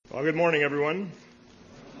Well, good morning, everyone.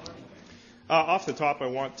 Off the top, I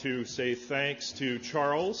want to say thanks to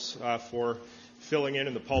Charles for filling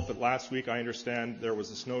in the pulpit last week. I understand there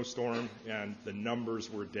was a snowstorm and the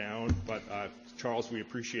numbers were down, but Charles, we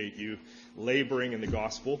appreciate you laboring in the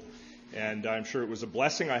gospel, and I'm sure it was a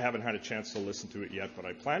blessing. I haven't had a chance to listen to it yet, but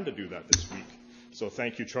I plan to do that this week. So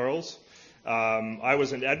thank you, Charles. I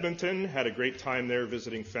was in Edmonton, had a great time there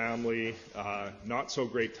visiting family. Not so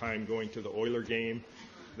great time going to the Oiler game.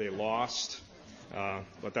 They lost,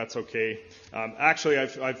 but that's okay. Actually,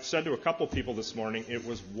 I've said to a couple people this morning, it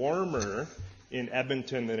was warmer in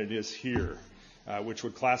Edmonton than it is here, which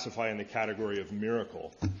would classify in the category of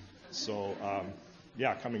miracle. So,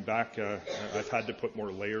 coming back, I've had to put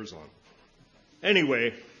more layers on.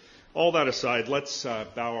 Anyway, all that aside, let's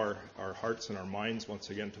bow our hearts and our minds once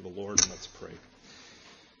again to the Lord, and let's pray.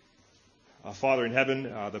 Father in heaven,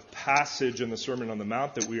 the passage in the Sermon on the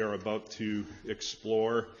Mount that we are about to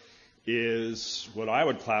explore is what I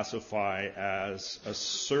would classify as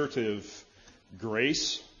assertive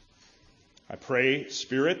grace. I pray,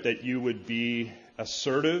 Spirit, that you would be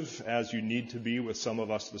assertive as you need to be with some of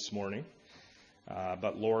us this morning.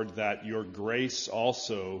 But Lord, that your grace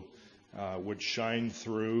also would shine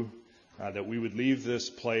through, that we would leave this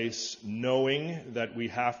place knowing that we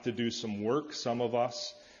have to do some work, some of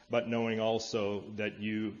us, but knowing also that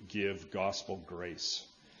you give gospel grace.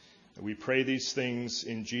 We pray these things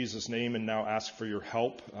in Jesus' name and now ask for your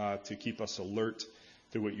help to keep us alert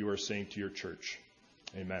to what you are saying to your church.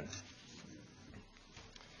 Amen.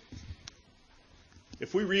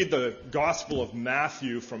 If we read the Gospel of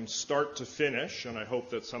Matthew from start to finish, and I hope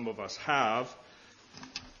that some of us have,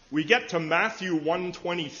 we get to Matthew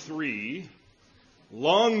 1:23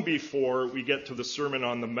 long before we get to the Sermon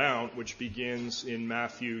on the Mount, which begins in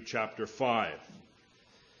Matthew chapter 5.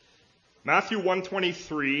 Matthew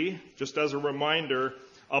 1:23, just as a reminder,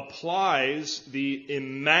 applies the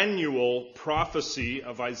Emmanuel prophecy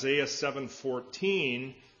of Isaiah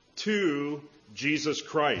 7:14 to Jesus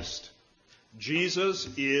Christ. Jesus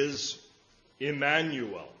is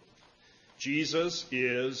Emmanuel. Jesus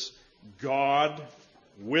is God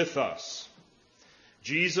with us.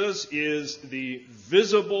 Jesus is the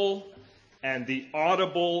visible and the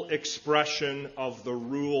audible expression of the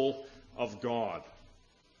rule of God.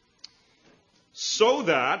 So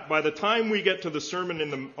that by the time we get to the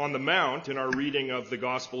Sermon on the Mount in our reading of the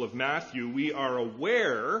Gospel of Matthew, we are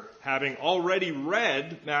aware, having already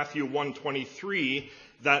read Matthew 1:23,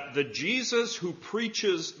 that the Jesus who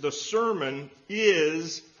preaches the sermon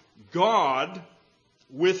is God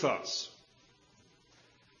with us.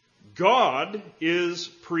 God is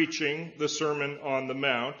preaching the Sermon on the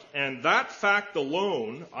Mount, and that fact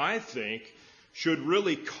alone, I think, should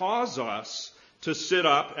really cause us to sit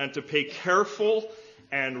up and to pay careful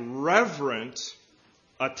and reverent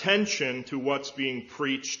attention to what's being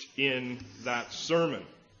preached in that sermon.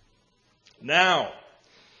 Now,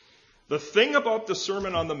 the thing about the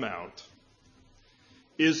Sermon on the Mount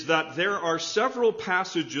is that there are several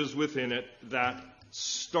passages within it that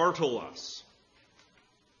startle us,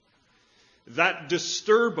 that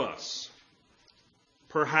disturb us,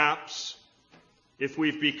 perhaps if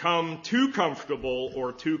we've become too comfortable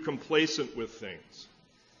or too complacent with things.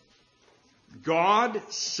 God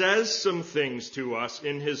says some things to us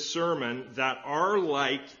in his sermon that are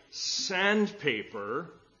like sandpaper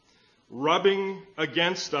rubbing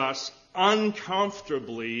against us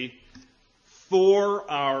uncomfortably for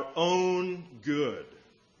our own good.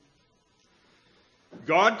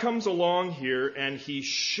 God comes along here and he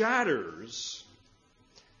shatters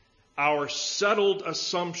our settled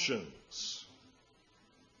assumptions.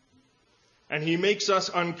 And he makes us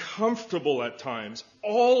uncomfortable at times,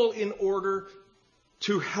 all in order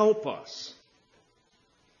to help us,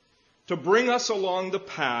 to bring us along the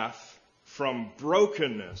path from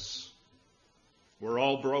brokenness. We're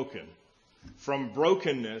all broken. From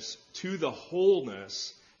brokenness to the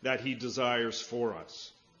wholeness that he desires for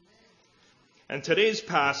us. And today's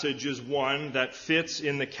passage is one that fits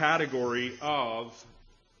in the category of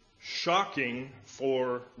shocking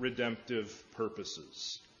for redemptive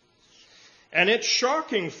purposes. And it's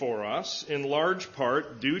shocking for us in large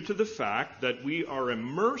part due to the fact that we are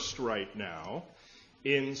immersed right now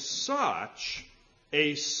in such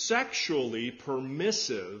a sexually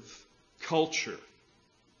permissive culture.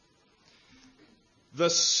 The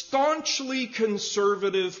staunchly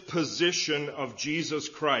conservative position of Jesus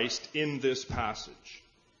Christ in this passage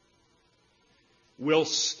will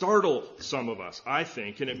startle some of us, I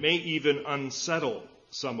think, and it may even unsettle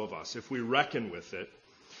some of us if we reckon with it,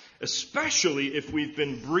 especially if we've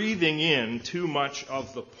been breathing in too much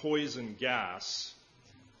of the poison gas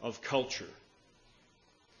of culture.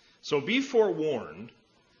 So be forewarned,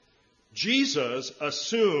 Jesus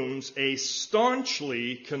assumes a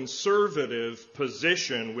staunchly conservative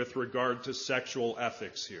position with regard to sexual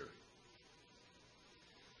ethics here.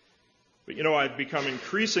 But I've become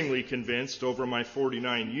increasingly convinced over my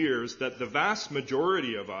 49 years that the vast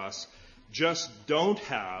majority of us just don't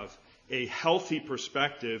have a healthy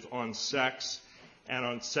perspective on sex and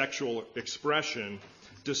on sexual expression,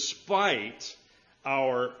 despite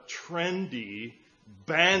our trendy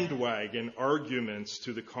bandwagon arguments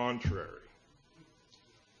to the contrary.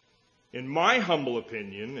 In my humble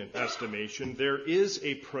opinion and estimation, there is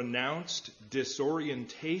a pronounced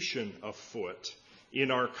disorientation afoot in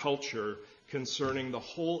our culture concerning the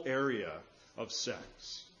whole area of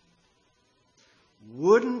sex.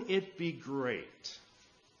 Wouldn't it be great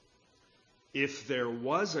if there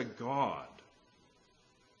was a God,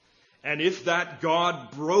 and if that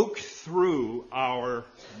God broke through our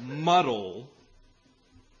muddle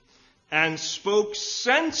and spoke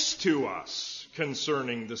sense to us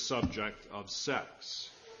concerning the subject of sex?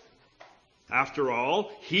 After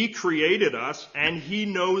all, He created us and He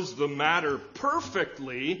knows the matter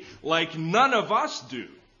perfectly like none of us do.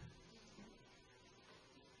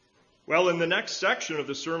 Well, in the next section of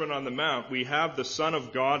the Sermon on the Mount, we have the Son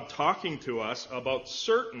of God talking to us about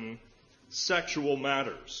certain sexual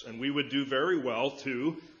matters. And we would do very well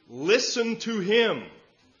to listen to Him,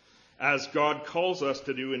 as God calls us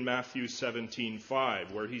to do in Matthew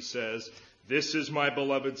 17:5, where He says, "This is my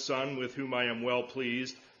beloved Son with whom I am well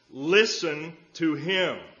pleased. Listen to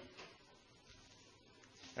Him."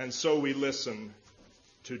 And so we listen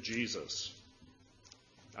to Jesus.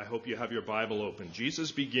 I hope you have your Bible open.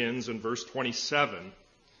 Jesus begins in verse 27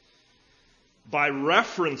 by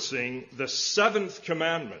referencing the seventh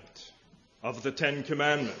commandment of the 10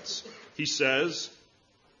 Commandments. He says,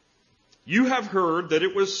 "You have heard that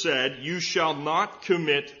it was said, 'You shall not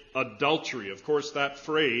commit adultery.'" Of course, that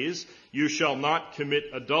phrase, "You shall not commit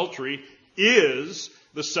adultery," is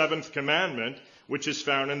the seventh commandment, which is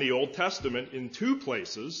found in the Old Testament in 2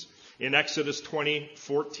 places, in Exodus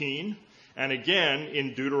 20:14, and again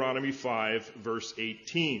in Deuteronomy 5, verse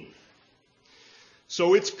 18.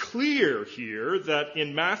 So it's clear here that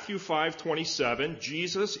in Matthew 5:27,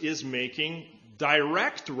 Jesus is making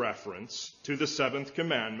direct reference to the seventh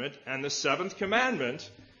commandment, and the seventh commandment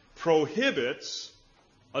prohibits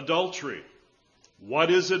adultery. What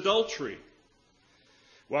is adultery?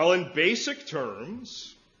 Well, in basic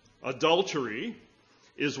terms, adultery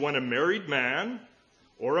is when a married man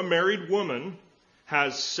or a married woman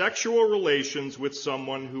has sexual relations with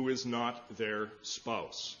someone who is not their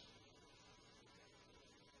spouse.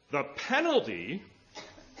 The penalty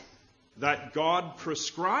that God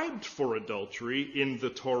prescribed for adultery in the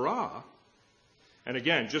Torah, and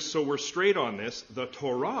again, just so we're straight on this, the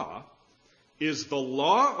Torah is the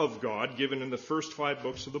law of God given in the first 5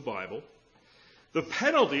 books of the Bible. The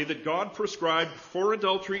penalty that God prescribed for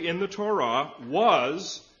adultery in the Torah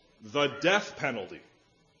was the death penalty.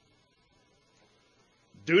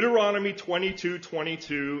 Deuteronomy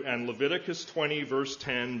 22:22 and Leviticus 20, verse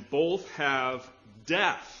 10 both have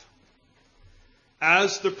death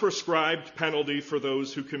as the prescribed penalty for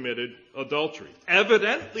those who committed adultery.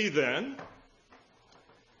 Evidently, then,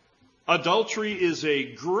 adultery is a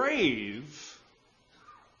grave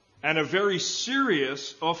and a very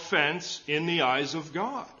serious offense in the eyes of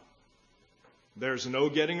God. There's no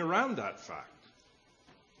getting around that fact.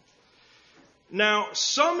 Now,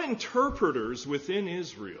 some interpreters within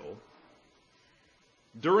Israel,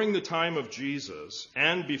 during the time of Jesus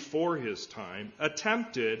and before his time,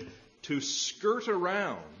 attempted to skirt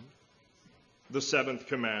around the seventh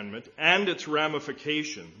commandment and its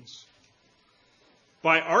ramifications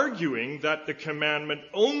by arguing that the commandment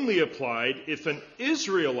only applied if an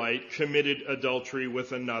Israelite committed adultery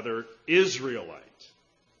with another Israelite.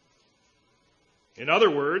 In other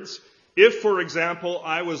words, if, for example,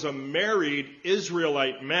 I was a married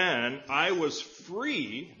Israelite man, I was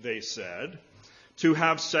free, they said, to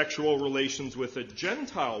have sexual relations with a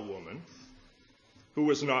Gentile woman who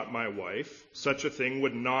was not my wife. Such a thing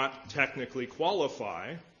would not technically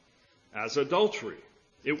qualify as adultery.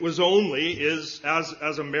 It was only, as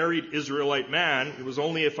a married Israelite man, it was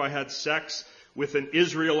only if I had sex with an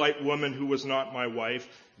Israelite woman who was not my wife,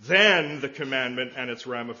 then the commandment and its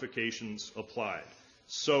ramifications applied.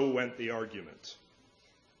 So went the argument.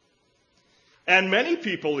 And many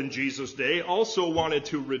people in Jesus' day also wanted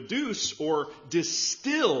to reduce or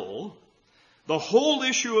distill the whole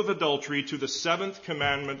issue of adultery to the seventh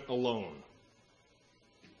commandment alone.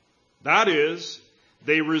 That is,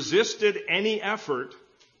 they resisted any effort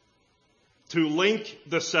to link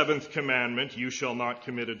the seventh commandment, "You shall not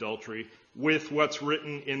commit adultery," with what's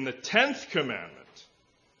written in the 10th commandment.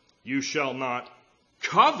 You shall not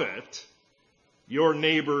covet your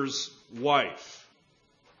neighbor's wife.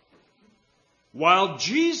 While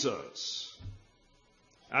Jesus,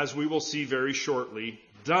 as we will see very shortly,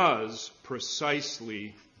 does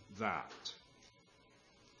precisely that.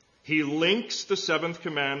 He links the 7th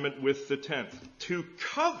commandment with the 10th. To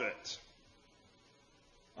covet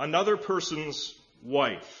another person's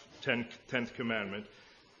wife, 10th commandment,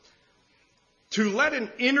 to let an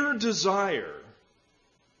inner desire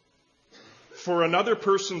for another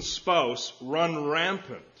person's spouse run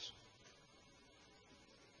rampant,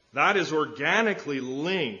 that is organically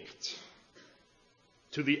linked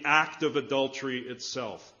to the act of adultery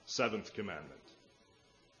itself, 7th commandment.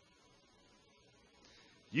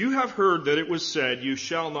 You have heard that it was said, you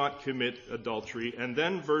shall not commit adultery. And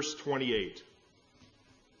then verse 28.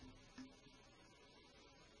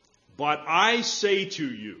 But I say to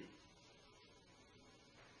you.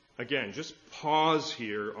 Again, just pause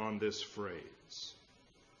here on this phrase.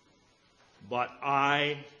 But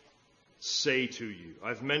I say to you.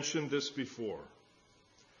 I've mentioned this before.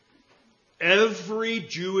 Every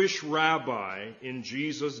Jewish rabbi in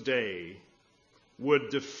Jesus' day would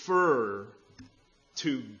defer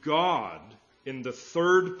to God in the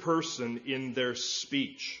third person in their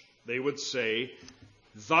speech. They would say,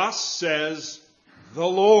 "Thus says the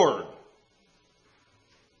Lord,"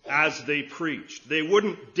 as they preached. They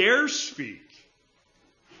wouldn't dare speak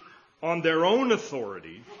on their own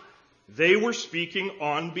authority. They were speaking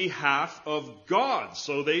on behalf of God.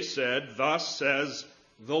 So they said, "Thus says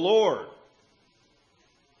the Lord."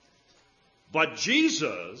 But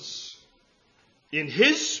Jesus, in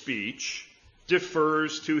his speech,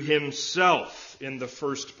 defers to himself in the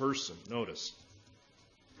first person. Notice,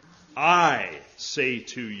 I say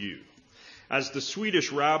to you. As the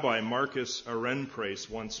Swedish rabbi Marcus Arenprace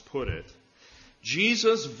once put it,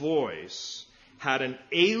 Jesus' voice had an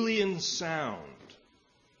alien sound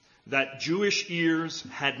that Jewish ears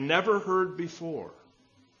had never heard before.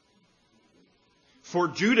 For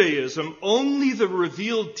Judaism, only the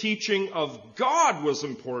revealed teaching of God was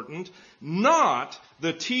important, not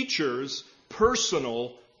the teacher's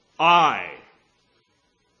personal I.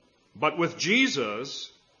 But with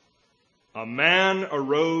Jesus, a man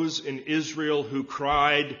arose in Israel who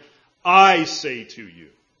cried, I say to you.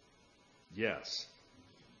 Yes,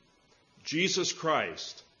 Jesus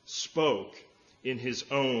Christ spoke in his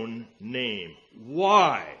own name.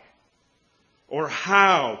 Why? Or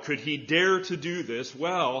how could he dare to do this?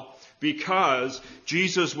 Well, because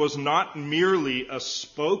Jesus was not merely a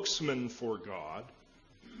spokesman for God,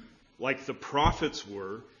 like the prophets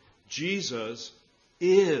were. Jesus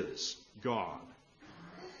is God.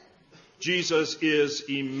 Jesus is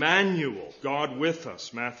Emmanuel, God with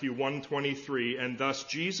us, Matthew 1:23, and thus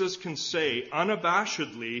Jesus can say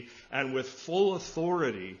unabashedly and with full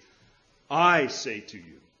authority, I say to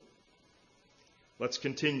you. Let's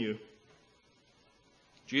continue.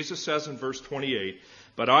 Jesus says in verse 28,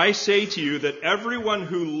 but I say to you that everyone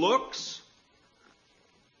who looks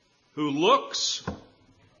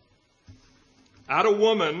at a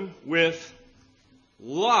woman with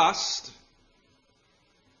lust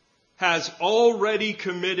has already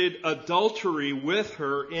committed adultery with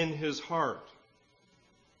her in his heart.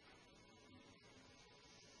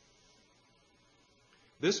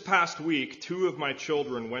 This past week, 2 of my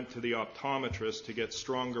children went to the optometrist to get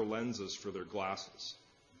stronger lenses for their glasses.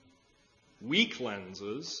 Weak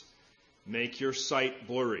lenses make your sight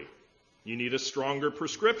blurry. You need a stronger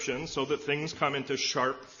prescription so that things come into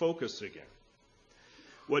sharp focus again.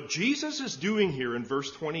 What Jesus is doing here in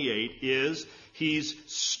verse 28 is he's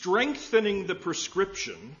strengthening the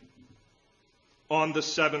prescription on the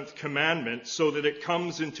 7th commandment so that it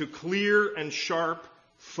comes into clear and sharp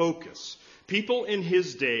focus. People in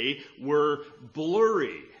his day were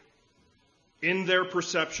blurry in their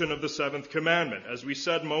perception of the 7th commandment. As we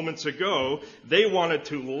said moments ago, they wanted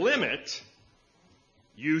to limit,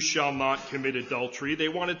 you shall not commit adultery. They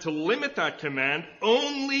wanted to limit that command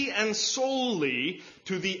only and solely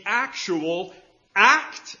to the actual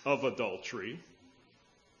act of adultery.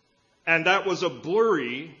 And that was a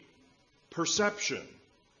blurry perception.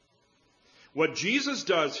 What Jesus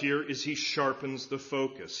does here is he sharpens the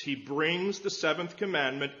focus. He brings the 7th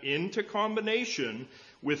commandment into combination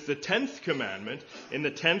with the 10th commandment. In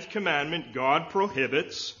the 10th commandment, God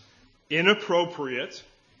prohibits inappropriate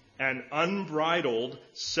and unbridled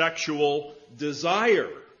sexual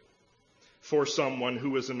desire for someone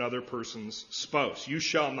who is another person's spouse. You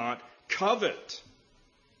shall not covet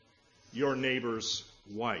your neighbor's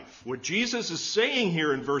wife. What Jesus is saying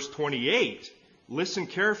here in verse 28, listen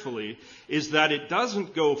carefully, is that it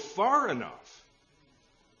doesn't go far enough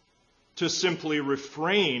to simply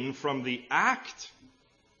refrain from the act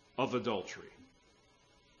of adultery.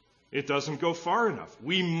 It doesn't go far enough.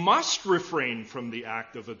 We must refrain from the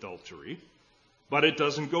act of adultery, but it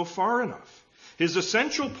doesn't go far enough. His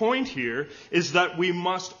essential point here is that we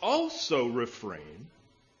must also refrain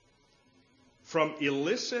from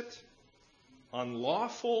illicit,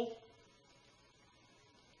 unlawful,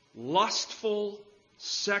 lustful,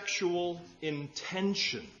 sexual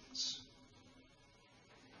intentions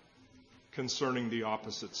concerning the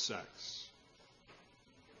opposite sex.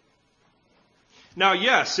 Now,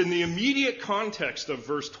 yes, in the immediate context of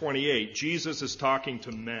verse 28, Jesus is talking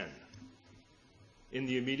to men. In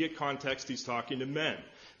the immediate context, he's talking to men.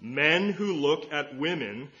 Men who look at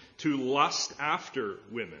women to lust after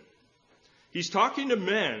women. He's talking to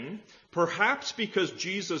men, perhaps because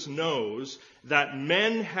Jesus knows that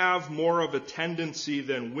men have more of a tendency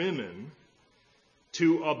than women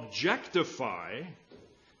to objectify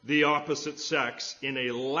the opposite sex in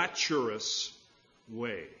a lecherous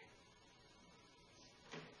way.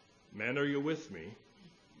 Men, are you with me?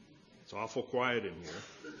 It's awful quiet in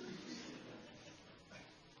here.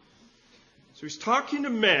 So he's talking to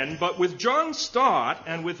men, but with John Stott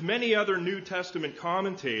and with many other New Testament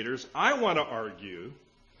commentators, I want to argue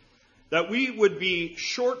that we would be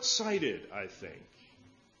short-sighted, I think,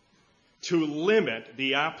 to limit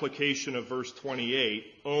the application of verse 28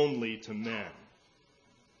 only to men.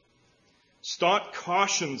 Stott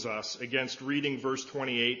cautions us against reading verse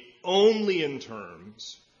 28 only in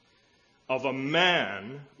terms of a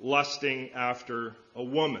man lusting after a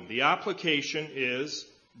woman. The application is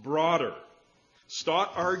broader.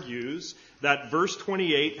 Stott argues that verse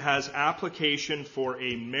 28 has application for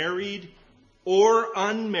a married or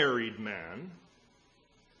unmarried man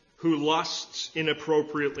who lusts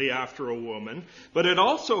inappropriately after a woman, but it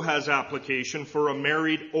also has application for a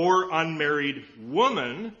married or unmarried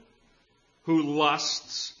woman who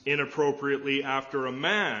lusts inappropriately after a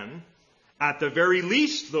man. At the very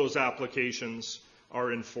least, those applications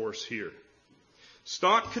are in force here.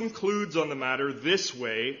 Stott concludes on the matter this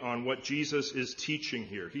way on what Jesus is teaching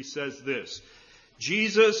here. He says this: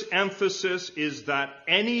 Jesus' emphasis is that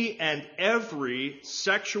any and every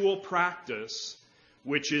sexual practice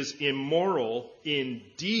which is immoral in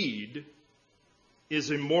deed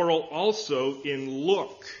is immoral also in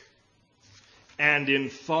look and in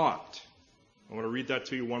thought. I want to read that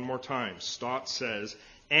to you one more time. Stott says,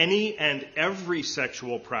 any and every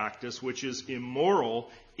sexual practice which is immoral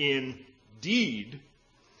in deed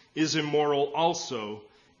is immoral also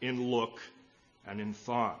in look and in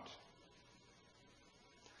thought.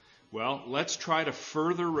 Well, let's try to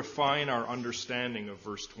further refine our understanding of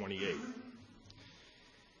verse 28.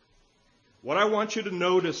 What I want you to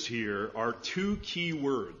notice here are two key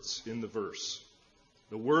words in the verse.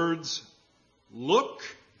 The words look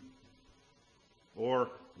or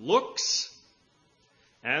looks,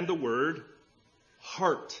 and the word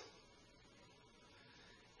heart.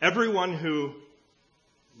 Everyone who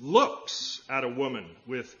looks at a woman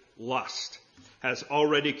with lust has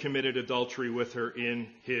already committed adultery with her in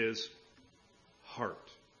his heart.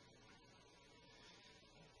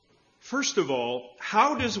 First of all,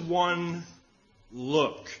 how does one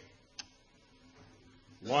look?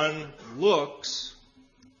 One looks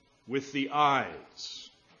with the eyes.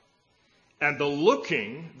 And the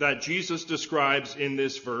looking that Jesus describes in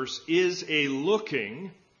this verse is a looking,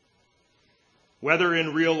 whether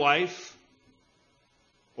in real life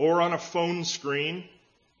or on a phone screen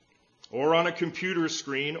or on a computer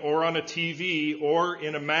screen or on a TV or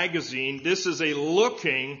in a magazine. This is a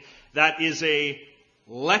looking that is a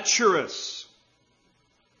lecherous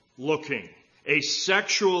looking, a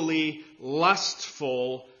sexually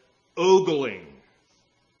lustful ogling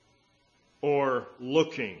or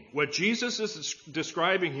looking. What Jesus is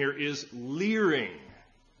describing here is leering,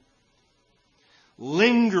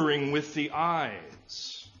 lingering with the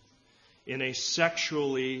eyes in a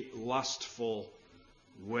sexually lustful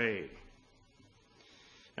way.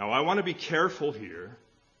 Now, I want to be careful here.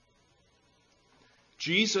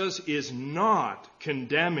 Jesus is not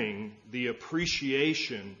condemning the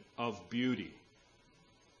appreciation of beauty.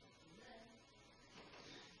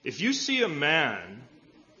 If you see a man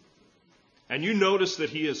and you notice that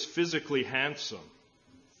he is physically handsome,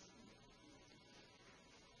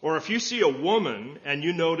 or if you see a woman and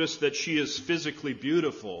you notice that she is physically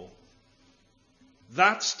beautiful,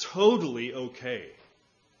 that's totally okay.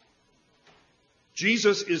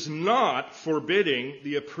 Jesus is not forbidding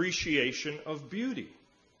the appreciation of beauty.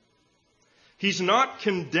 He's not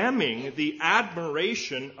condemning the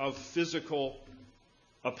admiration of physical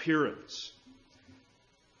appearance.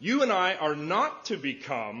 You and I are not to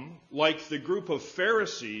become like the group of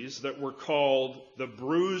Pharisees that were called the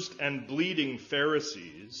bruised and bleeding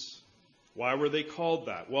Pharisees. Why were they called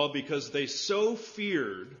that? Well, because they so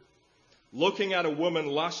feared looking at a woman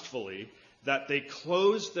lustfully that they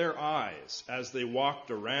closed their eyes as they walked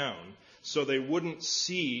around so they wouldn't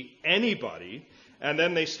see anybody, and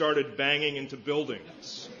then they started banging into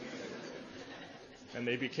buildings. And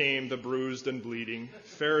they became the bruised and bleeding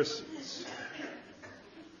Pharisees.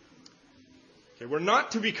 Okay, we're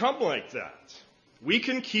not to become like that. We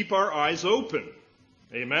can keep our eyes open.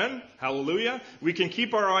 Amen? Hallelujah. We can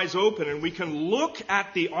keep our eyes open and we can look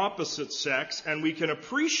at the opposite sex and we can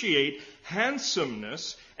appreciate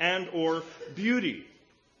handsomeness and or beauty.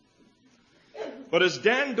 But as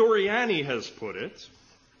Dan Doriani has put it,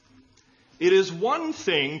 it is one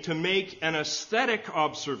thing to make an aesthetic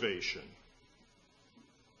observation.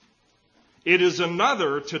 It is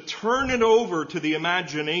another to turn it over to the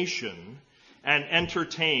imagination and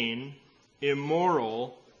entertain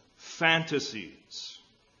immoral fantasies.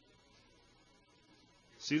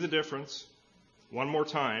 See the difference? One more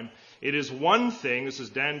time. It is one thing, this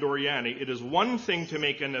is Dan Doriani, it is one thing to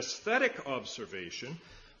make an aesthetic observation.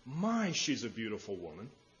 My, she's a beautiful woman.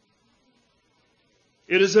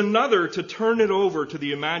 It is another to turn it over to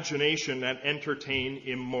the imagination and entertain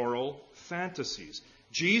immoral fantasies.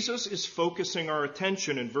 Jesus is focusing our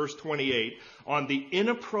attention in verse 28 on the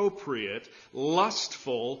inappropriate,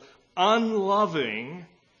 lustful, unloving,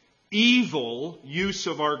 evil use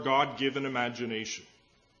of our God-given imagination.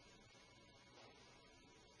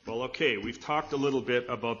 Well, okay, we've talked a little bit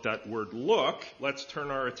about that word look. Let's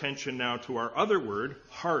turn our attention now to our other word,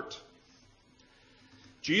 heart.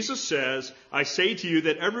 Jesus says, I say to you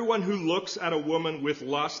that everyone who looks at a woman with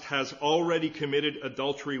lust has already committed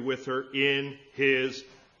adultery with her in his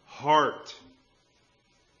heart.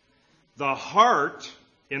 The heart,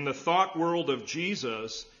 in the thought world of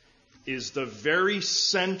Jesus, is the very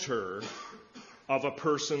center of a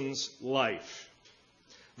person's life.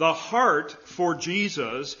 The heart for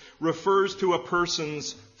Jesus refers to a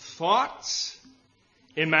person's thoughts,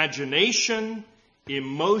 imagination,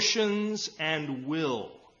 emotions, and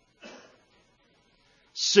will.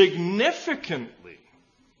 Significantly,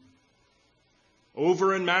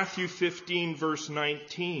 over in Matthew 15, verse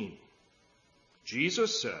 19,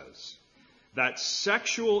 Jesus says that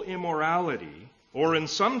sexual immorality, or in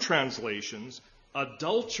some translations,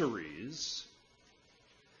 adulteries,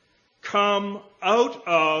 come out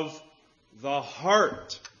of the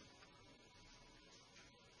heart.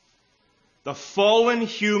 The fallen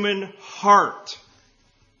human heart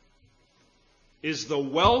is the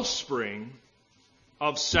wellspring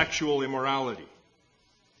of sexual immorality.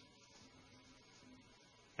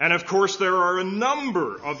 And of course, there are a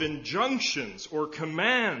number of injunctions or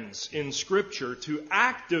commands in Scripture to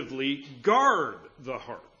actively guard the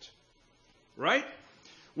heart. Right?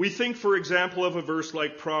 We think, for example, of a verse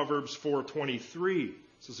like Proverbs 4:23.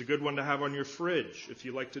 This is a good one to have on your fridge if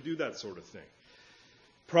you like to do that sort of thing.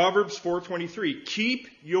 Proverbs 4:23. Keep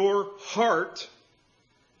your heart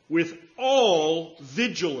with all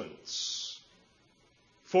vigilance,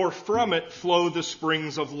 for from it flow the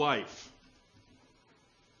springs of life.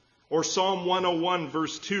 Or Psalm 101,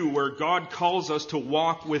 verse 2, where God calls us to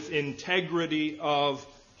walk with integrity of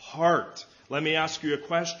heart. Let me ask you a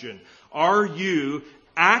question. Are you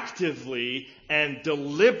actively and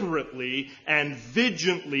deliberately and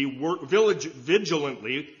vigilantly,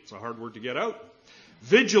 it's a hard word to get out,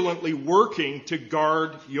 vigilantly working to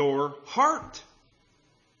guard your heart?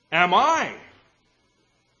 Am I?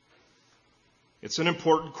 It's an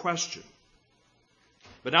important question.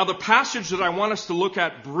 But now the passage that I want us to look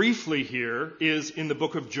at briefly here is in the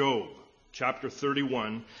book of Job, chapter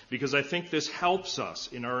 31, because I think this helps us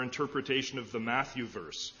in our interpretation of the Matthew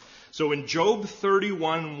verse. So in Job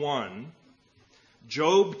 31:1,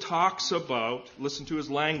 Job talks about, listen to his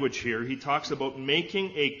language here, he talks about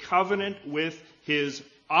making a covenant with his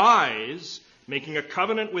eyes, making a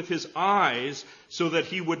covenant with his eyes so that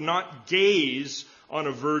he would not gaze on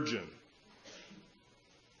a virgin.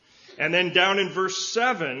 And then down in verse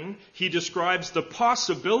 7, he describes the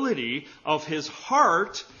possibility of his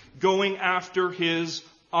heart going after his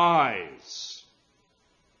eyes.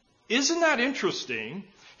 Isn't that interesting?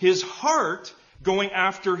 His heart going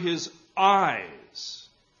after his eyes.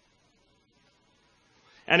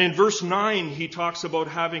 And in verse 9, he talks about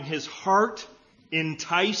having his heart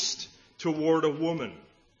enticed toward a woman.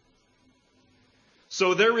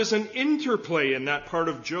 So there is an interplay in that part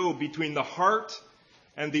of Job between the heart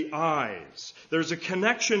and the eyes. There's a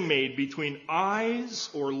connection made between eyes,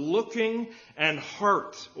 or looking, and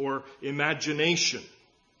heart, or imagination.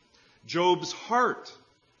 Job's heart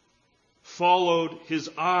followed his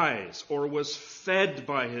eyes or was fed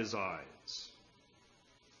by his eyes.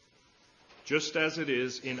 Just as it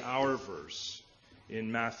is in our verse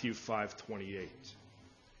in Matthew 5:28.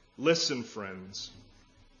 Listen, friends.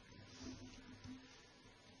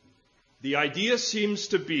 The idea seems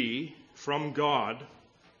to be from God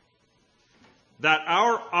that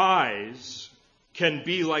our eyes can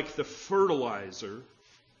be like the fertilizer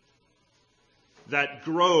that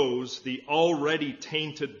grows the already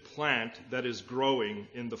tainted plant that is growing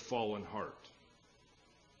in the fallen heart.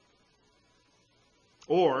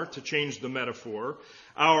 Or, to change the metaphor,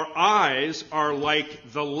 our eyes are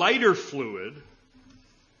like the lighter fluid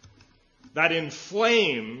that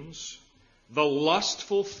inflames the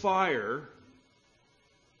lustful fire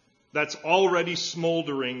that's already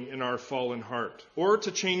smoldering in our fallen heart. Or,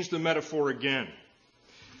 to change the metaphor again,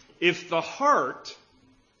 if the heart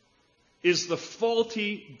is the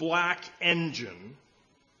faulty black engine,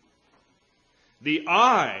 the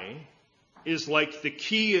eye is like the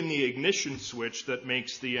key in the ignition switch that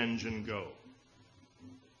makes the engine go.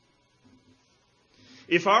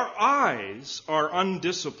 If our eyes are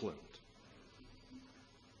undisciplined,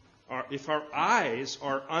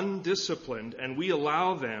 and we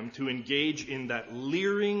allow them to engage in that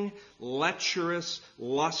leering, lecherous,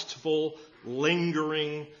 lustful,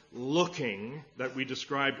 lingering looking that we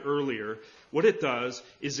described earlier, what it does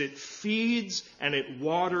is it feeds and it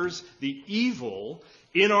waters the evil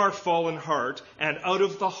in our fallen heart, and out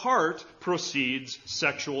of the heart proceeds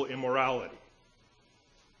sexual immorality.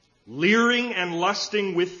 Leering and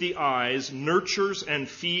lusting with the eyes nurtures and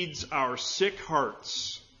feeds our sick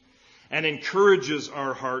hearts and encourages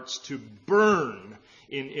our hearts to burn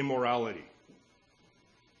in immorality.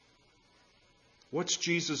 What's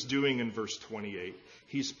Jesus doing in verse 28?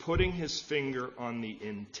 He's putting his finger on the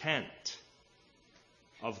intent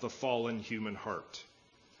of the fallen human heart.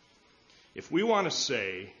 If we want to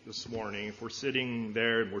say this morning, if we're sitting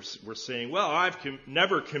there and we're saying, well, I've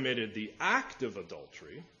never committed the act of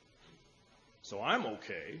adultery, so I'm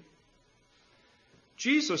okay.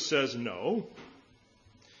 Jesus says no.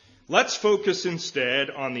 Let's focus instead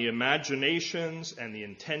on the imaginations and the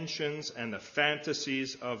intentions and the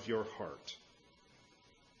fantasies of your heart.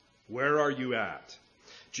 Where are you at?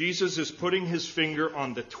 Jesus is putting his finger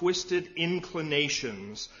on the twisted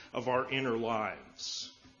inclinations of our inner lives.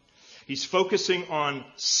 He's focusing on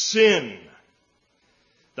sin,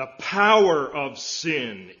 the power of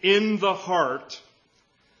sin in the heart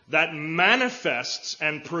that manifests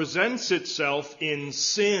and presents itself in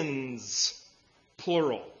sins,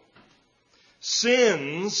 plural.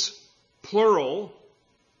 Sins, plural.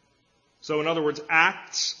 So in other words,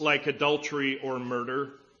 acts like adultery or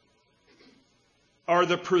murder are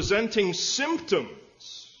the presenting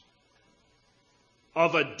symptoms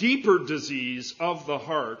of a deeper disease of the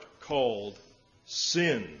heart called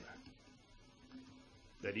sin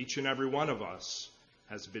that each and every one of us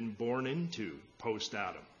has been born into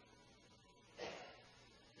post-Adam.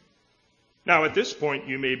 Now, at this point,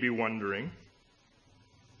 you may be wondering,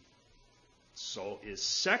 so is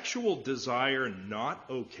sexual desire not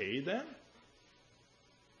okay then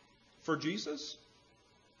for Jesus?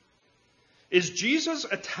 Is Jesus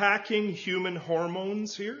attacking human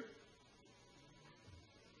hormones here?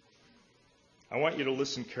 I want you to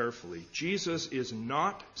listen carefully. Jesus is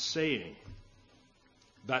not saying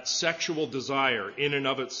that sexual desire in and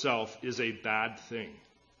of itself is a bad thing.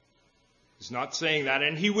 He's not saying that,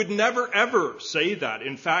 and he would never ever say that.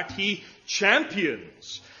 In fact, he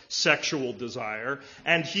champions sexual desire,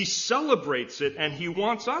 and he celebrates it, and he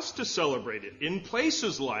wants us to celebrate it in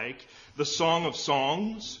places like the Song of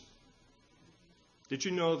Songs. Did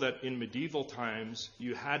you know that in medieval times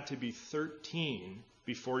you had to be 13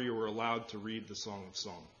 before you were allowed to read the Song of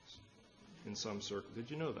Songs in some circles? Did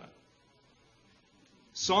you know that?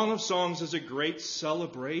 Song of Songs is a great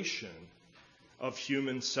celebration of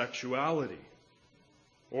human sexuality.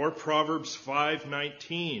 Or Proverbs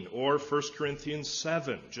 5:19, or 1 Corinthians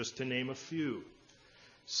 7, just to name a few.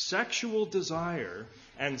 Sexual desire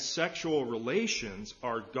and sexual relations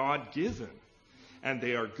are God-given, and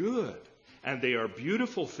they are good, and they are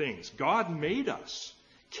beautiful things. God made us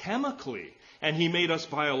chemically, and he made us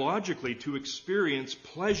biologically to experience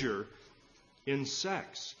pleasure in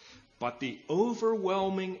sex. But the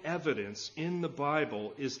overwhelming evidence in the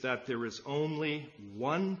Bible is that there is only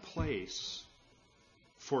one place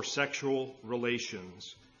for sexual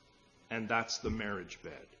relations, and that's the marriage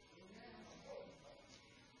bed.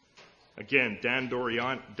 Again, Dan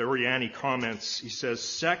Doriani comments, he says,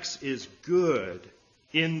 sex is good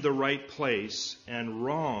in the right place and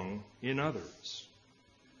wrong in others.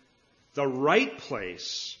 The right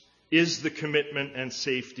place is the commitment and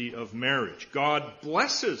safety of marriage. God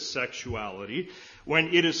blesses sexuality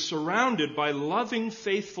when it is surrounded by loving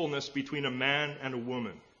faithfulness between a man and a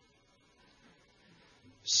woman.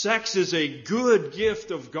 Sex is a good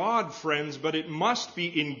gift of God, friends, but it must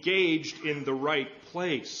be engaged in the right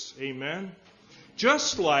place. Amen?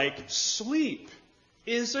 Just like sleep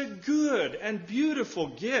is a good and beautiful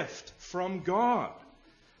gift from God.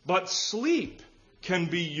 But sleep can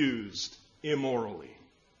be used immorally.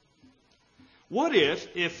 What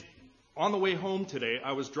if on the way home today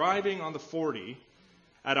I was driving on the 40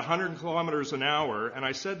 at 100 kilometers an hour and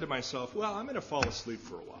I said to myself, well, I'm going to fall asleep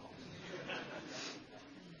for a while.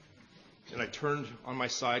 And I turned on my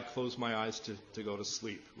side, closed my eyes to go to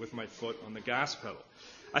sleep with my foot on the gas pedal.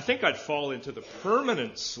 I think I'd fall into the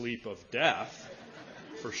permanent sleep of death,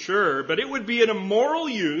 for sure, but it would be an immoral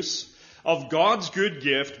use of God's good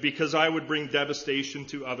gift because I would bring devastation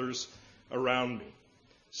to others around me.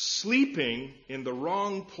 Sleeping in the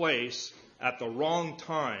wrong place at the wrong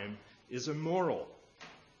time is immoral.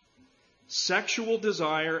 Sexual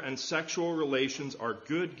desire and sexual relations are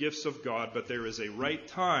good gifts of God, but there is a right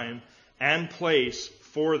time and place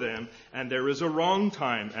for them, and there is a wrong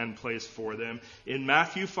time and place for them. In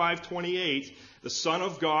Matthew 5:28, the Son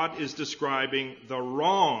of God is describing the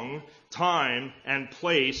wrong time and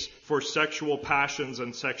place for sexual passions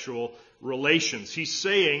and sexual relations. He's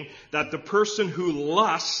saying that the person who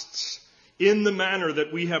lusts in the manner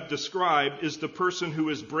that we have described is the person who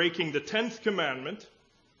is breaking the 10th commandment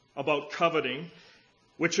about coveting,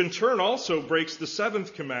 which in turn also breaks the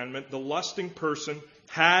 7th commandment. The lusting person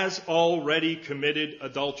has already committed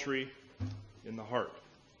adultery in the heart.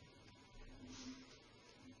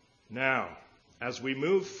 Now, as we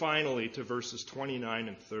move finally to verses 29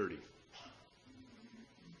 and 30,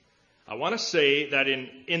 I want to say that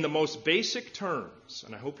in the most basic terms,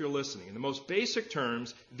 and I hope you're listening, in the most basic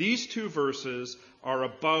terms, these two verses are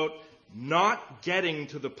about not getting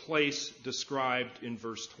to the place described in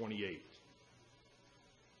verse 28.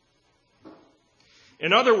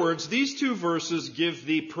 In other words, these two verses give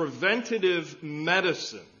the preventative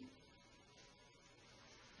medicine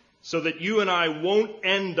so that you and I won't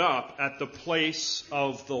end up at the place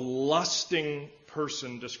of the lusting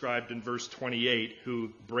person described in verse 28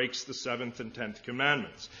 who breaks the 7th and 10th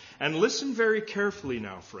commandments. And listen very carefully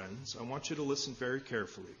now, friends. I want you to listen very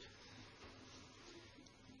carefully.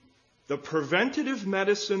 The preventative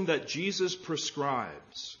medicine that Jesus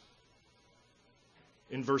prescribes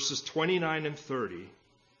in verses 29 and 30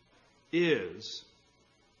 is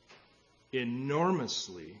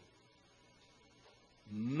enormously,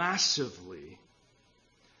 massively,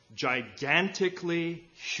 gigantically,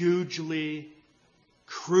 hugely,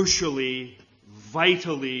 crucially,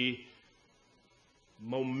 vitally,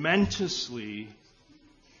 momentously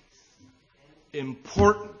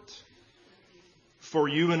important for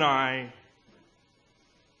you and I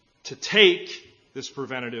to take this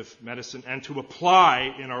preventative medicine and to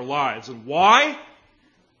apply in our lives. And why?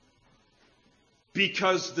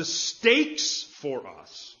 Because the stakes for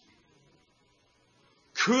us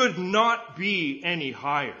could not be any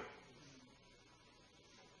higher.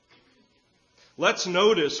 Let's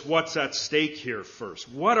notice what's at stake here first.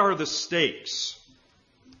 What are the stakes?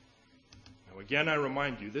 Now again, I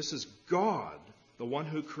remind you, this is God, the one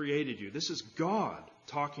who created you. This is God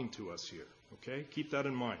talking to us here. Okay? Keep that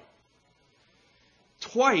in mind.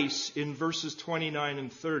 Twice in verses 29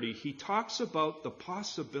 and 30, he talks about the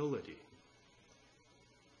possibility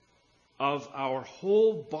of our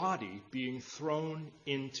whole body being thrown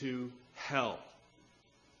into hell.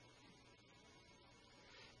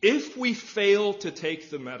 If we fail to take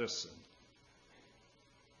the medicine,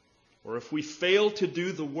 or if we fail to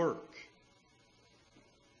do the work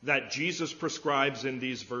that Jesus prescribes in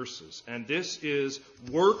these verses, and this is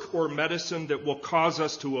work or medicine that will cause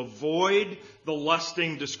us to avoid the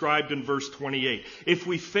lusting described in verse 28. If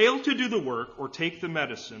we fail to do the work or take the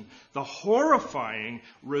medicine, the horrifying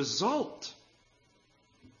result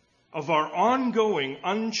of our ongoing,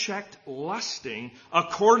 unchecked lusting,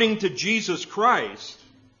 according to Jesus Christ,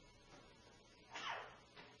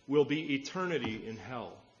 will be eternity in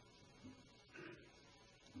hell.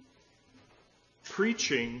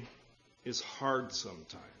 Preaching is hard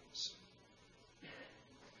sometimes,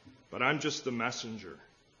 but I'm just the messenger.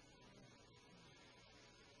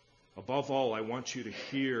 Above all, I want you to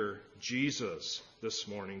hear Jesus this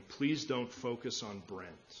morning. Please don't focus on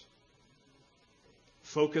Brent.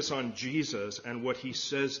 Focus on Jesus and what he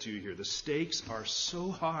says to you here. The stakes are so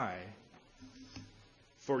high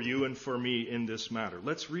for you and for me in this matter.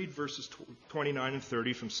 Let's read verses 29 and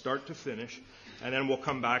 30 from start to finish, and then we'll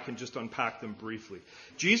come back and just unpack them briefly.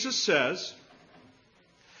 Jesus says,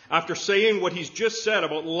 After saying what he's just said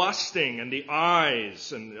about lusting and the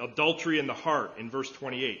eyes and adultery in the heart in verse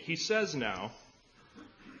 28, he says now,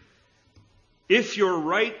 if your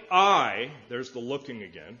right eye, there's the looking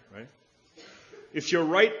again, right? If your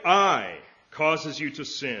right eye causes you to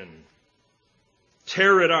sin,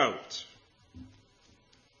 tear it out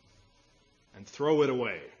and throw it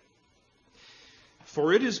away.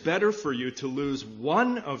 For it is better for you to lose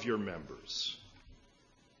one of your members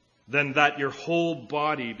than that your whole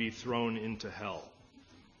body be thrown into hell.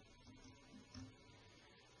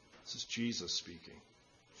 This is Jesus speaking.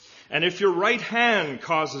 And if your right hand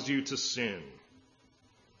causes you to sin,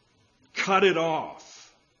 cut it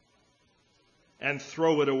off and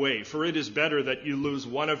throw it away. For it is better that you lose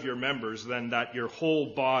one of your members than that your whole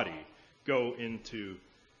body go into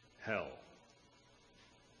hell.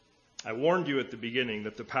 I warned you at the beginning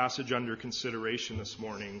that the passage under consideration this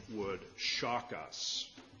morning would shock us.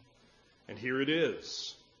 And here it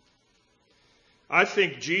is. I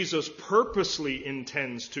think Jesus purposely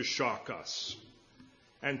intends to shock us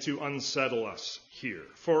and to unsettle us here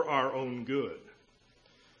for our own good,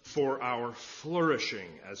 for our flourishing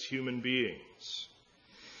as human beings.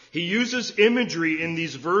 He uses imagery in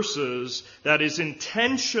these verses that is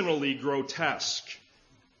intentionally grotesque,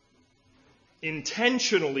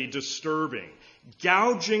 intentionally disturbing,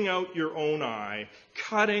 gouging out your own eye,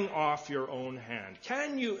 cutting off your own hand.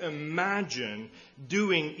 Can you imagine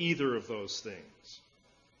doing either of those things?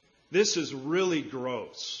 This is really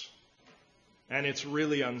gross, and it's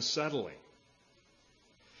really unsettling.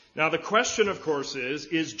 Now, the question, of course,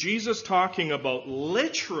 is Jesus talking about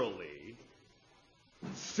literally,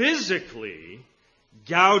 physically,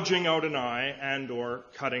 gouging out an eye and or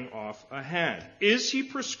cutting off a hand? Is he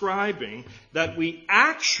prescribing that we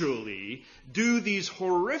actually do these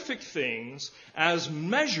horrific things as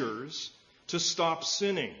measures to stop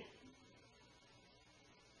sinning?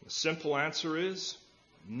 The simple answer is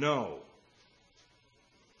no.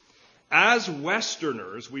 As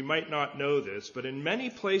Westerners, we might not know this, but in many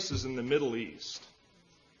places in the Middle East,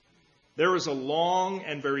 there is a long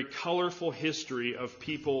and very colorful history of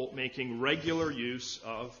people making regular use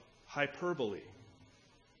of hyperbole.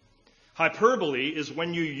 Hyperbole is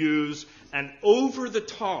when you use an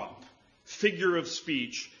over-the-top figure of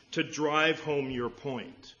speech to drive home your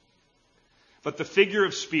point. But the figure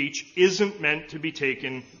of speech isn't meant to be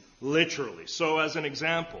taken literally. So as an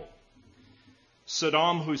example,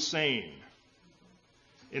 Saddam Hussein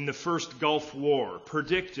in the first Gulf War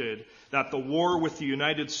predicted that the war with the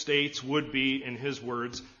United States would be, in his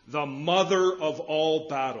words, the mother of all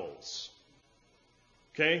battles.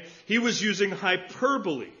 Okay? He was using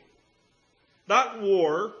hyperbole. That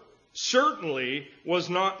war certainly was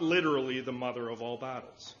not literally the mother of all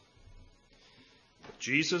battles. But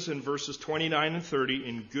Jesus, in verses 29 and 30,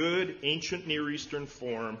 in good ancient Near Eastern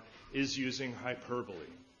form, is using hyperbole.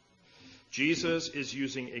 Jesus is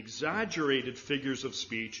using exaggerated figures of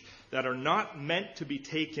speech that are not meant to be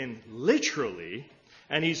taken literally,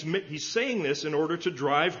 and he's saying this in order to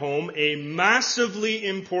drive home a massively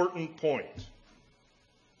important point.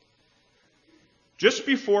 Just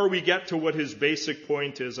before we get to what his basic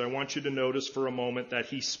point is, I want you to notice for a moment that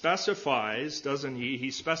he specifies, doesn't he?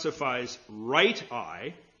 He specifies right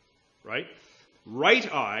eye, right? Right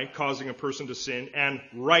eye causing a person to sin, and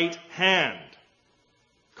right hand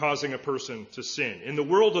causing a person to sin. In the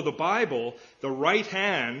world of the Bible, the right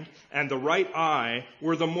hand and the right eye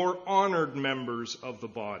were the more honored members of the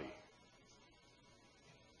body.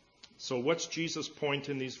 So what's Jesus' point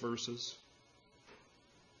in these verses?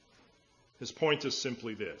 His point is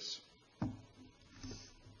simply this.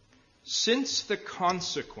 Since the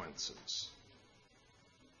consequences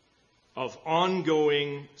of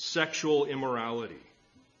ongoing sexual immorality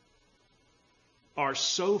are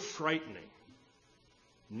so frightening,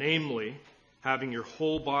 namely, having your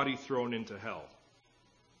whole body thrown into hell,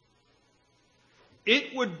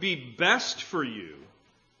 it would be best for you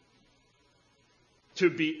to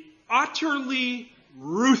be utterly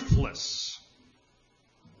ruthless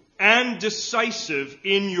and decisive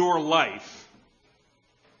in your life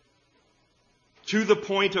to the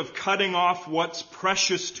point of cutting off what's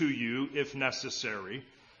precious to you, if necessary,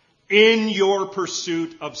 in your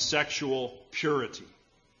pursuit of sexual purity.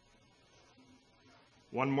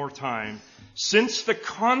 One more time. Since the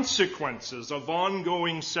consequences of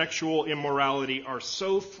ongoing sexual immorality are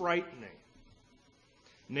so frightening,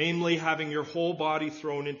 namely having your whole body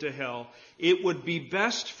thrown into hell, it would be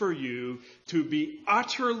best for you to be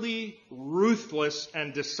utterly ruthless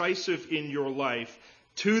and decisive in your life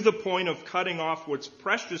to the point of cutting off what's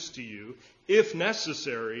precious to you, if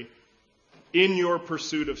necessary, in your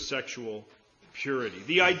pursuit of sexual purity.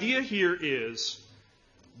 The idea here is,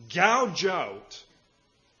 gouge out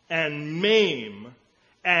and maim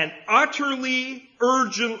and utterly,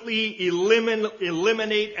 urgently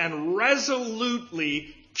eliminate and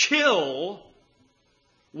resolutely kill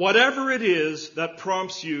whatever it is that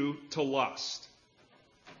prompts you to lust.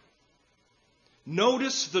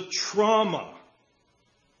 Notice the trauma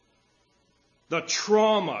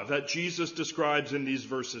that Jesus describes in these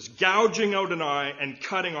verses. Gouging out an eye and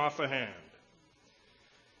cutting off a hand.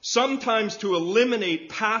 Sometimes to eliminate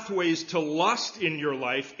pathways to lust in your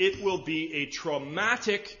life, it will be a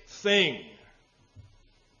traumatic thing.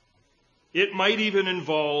 It might even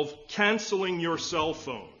involve canceling your cell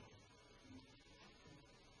phone.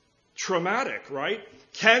 Traumatic, right?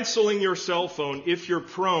 Canceling your cell phone if you're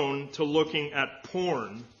prone to looking at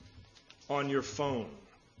porn on your phone.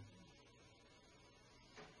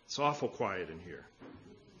 It's awful quiet in here.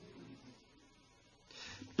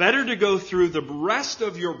 Better to go through the rest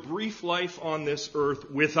of your brief life on this earth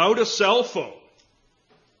without a cell phone.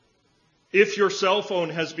 If your cell phone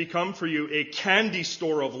has become for you a candy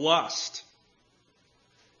store of lust.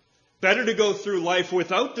 Better to go through life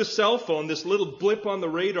without the cell phone, this little blip on the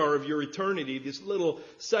radar of your eternity, this little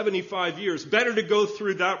 75 years. Better to go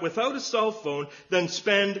through that without a cell phone than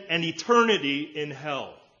spend an eternity in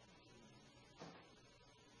hell.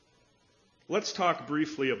 Let's talk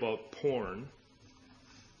briefly about porn,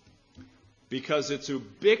 because it's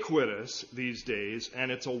ubiquitous these days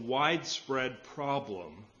and it's a widespread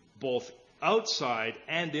problem both outside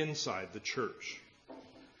and inside the church.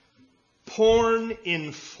 Porn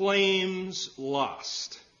inflames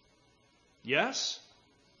lust. Yes?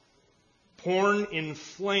 Porn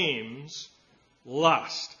inflames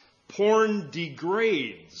lust. Porn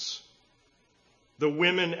degrades the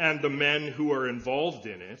women and the men who are involved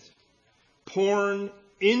in it. Porn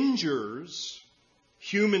injures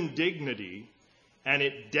human dignity, and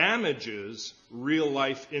it damages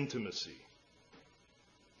real-life intimacy.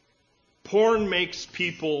 Porn makes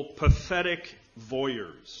people pathetic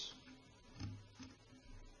voyeurs.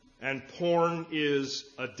 And porn is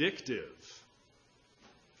addictive.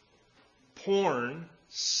 Porn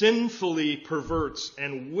sinfully perverts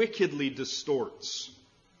and wickedly distorts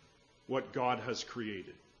what God has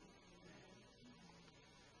created.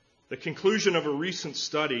 The conclusion of a recent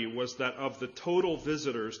study was that of the total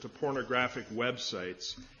visitors to pornographic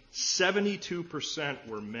websites, 72%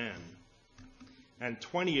 were men and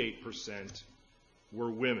 28% were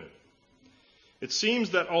women. It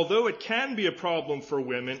seems that although it can be a problem for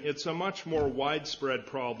women, it's a much more widespread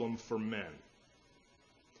problem for men.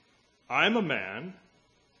 I'm a man,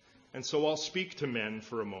 and so I'll speak to men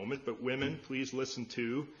for a moment, but women, please listen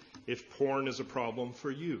too, if porn is a problem for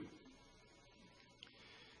you.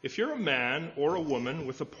 If you're a man or a woman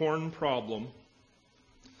with a porn problem,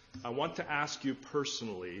 I want to ask you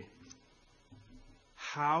personally,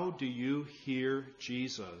 how do you hear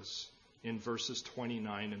Jesus in verses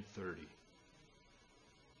 29 and 30?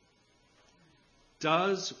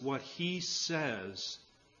 Does what he says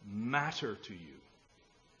matter to you?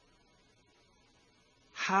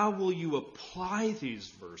 How will you apply these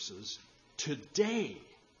verses today,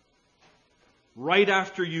 right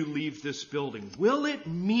after you leave this building? Will it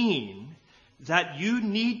mean that you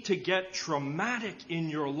need to get traumatic in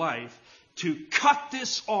your life to cut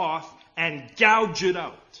this off and gouge it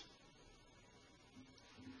out?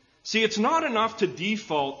 See, it's not enough to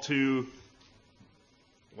default to,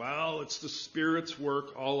 well, it's the Spirit's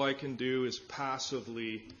work. All I can do is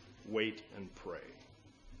passively wait and pray.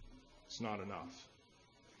 It's not enough.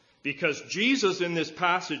 Because Jesus in this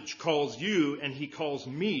passage calls you and he calls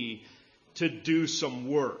me to do some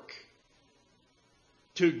work.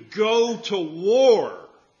 To go to war.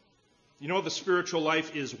 You know, the spiritual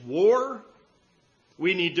life is war.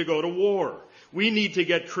 We need to go to war. We need to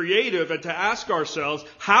get creative and to ask ourselves,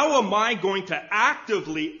 how am I going to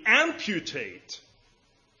actively amputate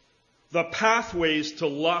the pathways to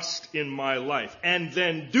lust in my life? And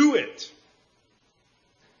then do it.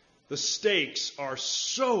 The stakes are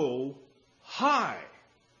so high.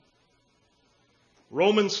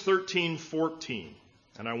 Romans 13:14,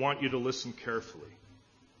 and I want you to listen carefully.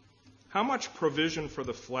 How much provision for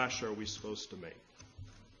the flesh are we supposed to make?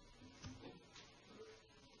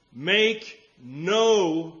 Make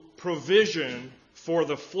no provision for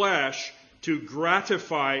the flesh to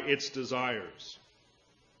gratify its desires.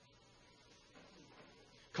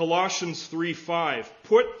 Colossians 3:5,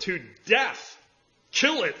 put to death,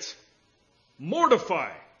 kill it,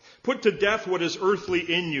 mortify. Put to death what is earthly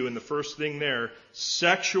in you, and the first thing there,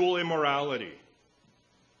 sexual immorality,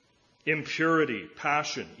 impurity,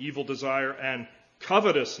 passion, evil desire, and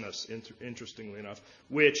covetousness, interestingly enough,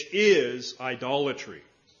 which is idolatry.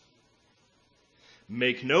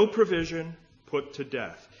 make no provision, put to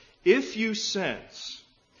death. If you sense,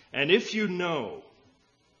 and if you know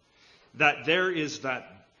that there is that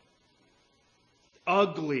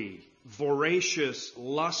ugly, voracious,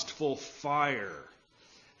 lustful fire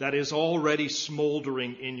that is already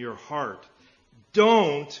smoldering in your heart,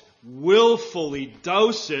 don't willfully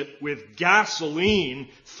douse it with gasoline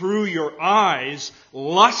through your eyes,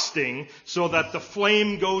 lusting so that the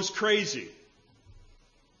flame goes crazy.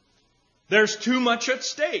 There's too much at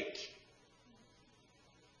stake.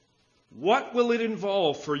 What will it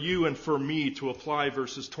involve for you and for me to apply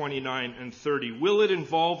verses 29 and 30? Will it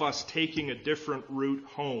involve us taking a different route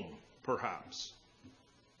home, perhaps?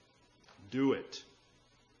 Do it.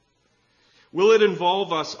 Will it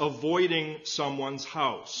involve us avoiding someone's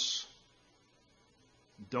house?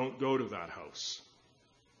 Don't go to that house.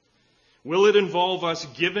 Will it involve us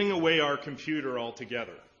giving away our computer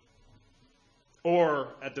altogether? Or,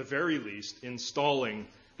 at the very least, installing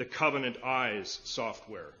the Covenant Eyes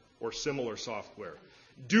software or similar software?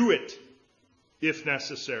 Do it, if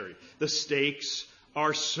necessary. The stakes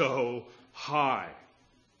are so high.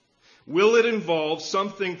 Will it involve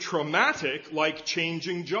something traumatic like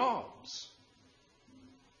changing jobs?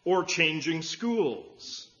 Or changing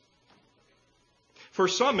schools? For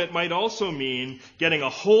some, it might also mean getting a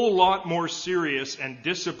whole lot more serious and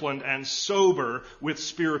disciplined and sober with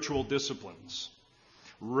spiritual disciplines.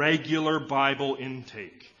 Regular Bible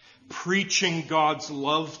intake. Preaching God's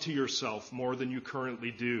love to yourself more than you currently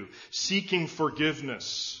do. Seeking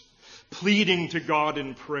forgiveness. Pleading to God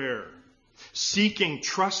in prayer. Seeking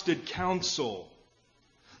trusted counsel.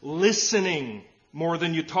 Listening more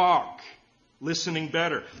than you talk. Listening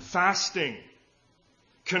better. Fasting.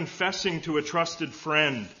 Confessing to a trusted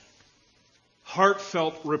friend.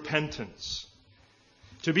 Heartfelt repentance.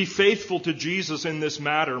 To be faithful to Jesus in this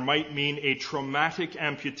matter might mean a traumatic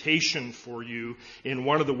amputation for you in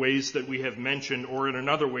one of the ways that we have mentioned, or in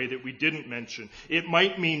another way that we didn't mention. It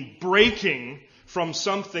might mean breaking from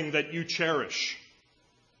something that you cherish.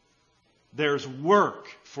 There's work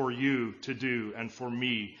for you to do and for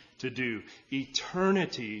me to do.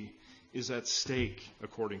 Eternity is at stake,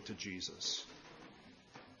 according to Jesus.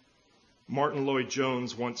 Martin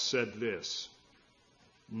Lloyd-Jones once said this: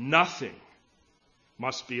 nothing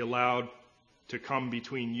must be allowed to come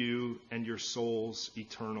between you and your soul's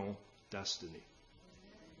eternal destiny.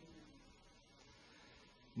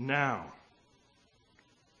 Now,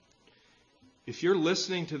 if you're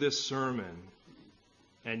listening to this sermon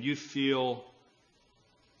and you feel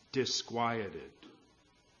disquieted,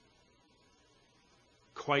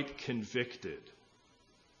 quite convicted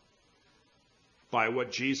by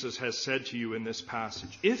what Jesus has said to you in this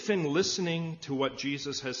passage, if in listening to what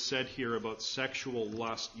Jesus has said here about sexual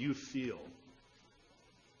lust, you feel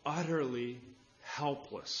utterly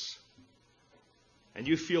helpless, and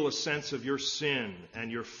you feel a sense of your sin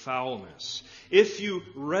and your foulness, if you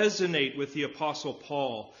resonate with the Apostle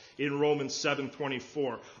Paul in Romans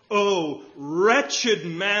 7:24, "Oh, wretched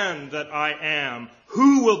man that I am,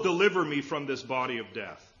 who will deliver me from this body of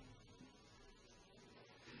death?"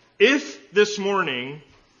 If this morning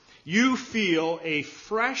you feel a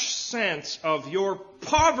fresh sense of your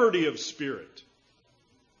poverty of spirit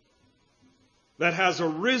that has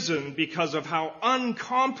arisen because of how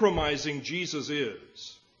uncompromising Jesus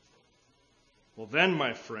is, well then,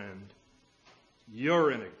 my friend,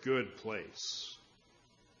 you're in a good place.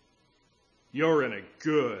 You're in a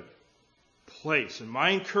good place. And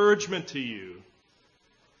my encouragement to you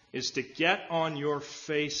is to get on your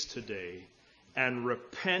face today and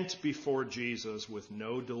repent before Jesus with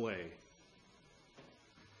no delay.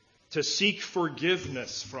 To seek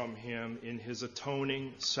forgiveness from Him in His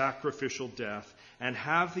atoning, sacrificial death, and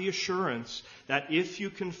have the assurance that if you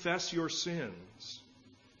confess your sins,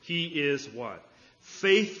 He is what?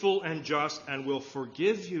 Faithful and just, and will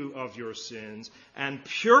forgive you of your sins and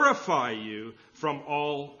purify you from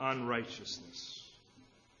all unrighteousness.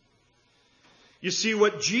 You see,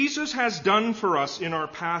 what Jesus has done for us in our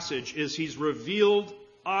passage is He's revealed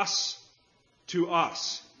us to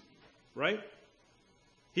us. Right?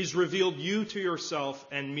 He's revealed you to yourself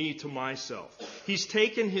and me to myself. He's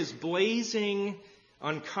taken His blazing,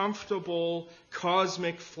 uncomfortable,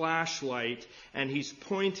 cosmic flashlight and He's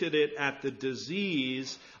pointed it at the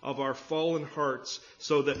disease of our fallen hearts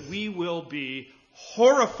so that we will be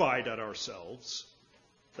horrified at ourselves.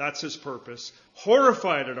 That's His purpose.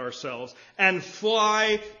 Horrified at ourselves and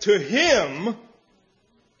fly to Him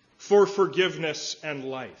for forgiveness and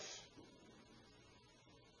life.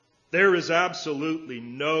 There is absolutely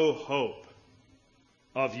no hope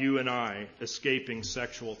of you and I escaping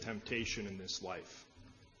sexual temptation in this life.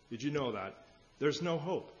 Did you know that? There's no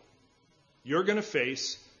hope. You're going to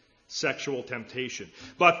face sexual temptation.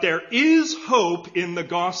 But there is hope in the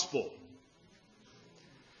gospel.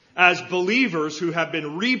 As believers who have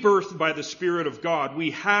been rebirthed by the Spirit of God,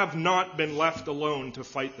 we have not been left alone to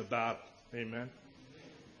fight the battle. Amen.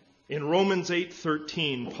 In Romans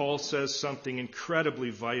 8:13, Paul says something incredibly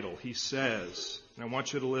vital. He says, and I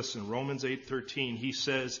want you to listen, Romans 8:13, he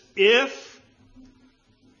says, if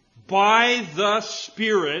by the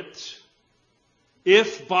Spirit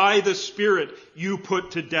you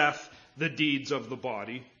put to death the deeds of the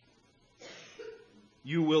body,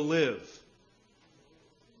 you will live.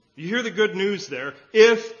 You hear the good news there.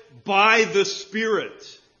 If by the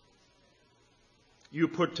Spirit you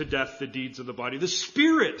put to death the deeds of the body. The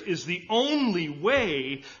Spirit is the only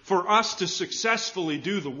way for us to successfully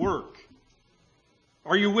do the work.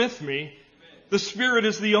 Are you with me? The Spirit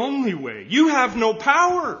is the only way. You have no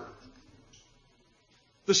power.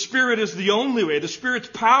 The Spirit is the only way. The Spirit's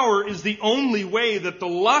power is the only way that the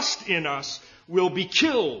lust in us will be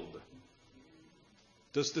killed.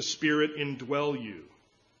 Does the Spirit indwell you?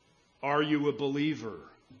 Are you a believer?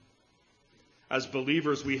 As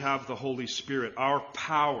believers, we have the Holy Spirit, our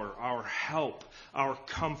power, our help, our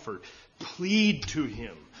comfort. Plead to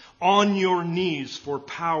Him on your knees for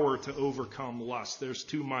power to overcome lust. There's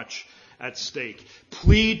too much at stake.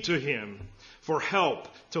 Plead to Him for help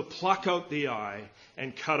to pluck out the eye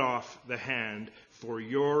and cut off the hand for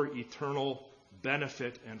your eternal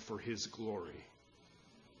benefit and for His glory.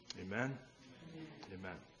 Amen?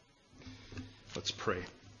 Amen. Let's pray.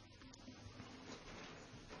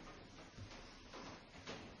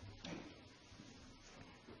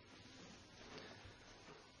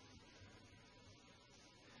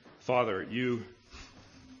 Father, you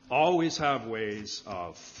always have ways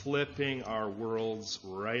of flipping our worlds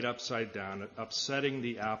right upside down, upsetting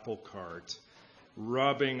the apple cart,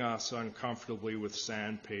 rubbing us uncomfortably with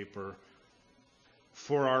sandpaper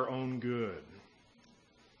for our own good,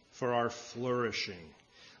 for our flourishing.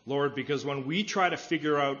 Lord, because when we try to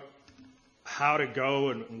figure out how to go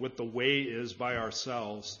and what the way is by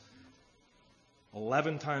ourselves,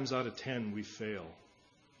 11 times out of 10 we fail.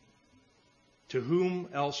 To whom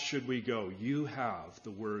else should we go? You have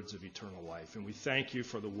the words of eternal life. And we thank you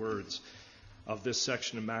for the words of this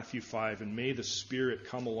section of Matthew 5. And may the Spirit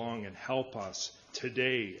come along and help us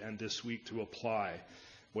today and this week to apply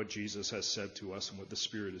what Jesus has said to us and what the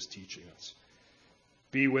Spirit is teaching us.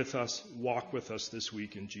 Be with us, walk with us this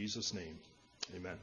week in Jesus' name. Amen.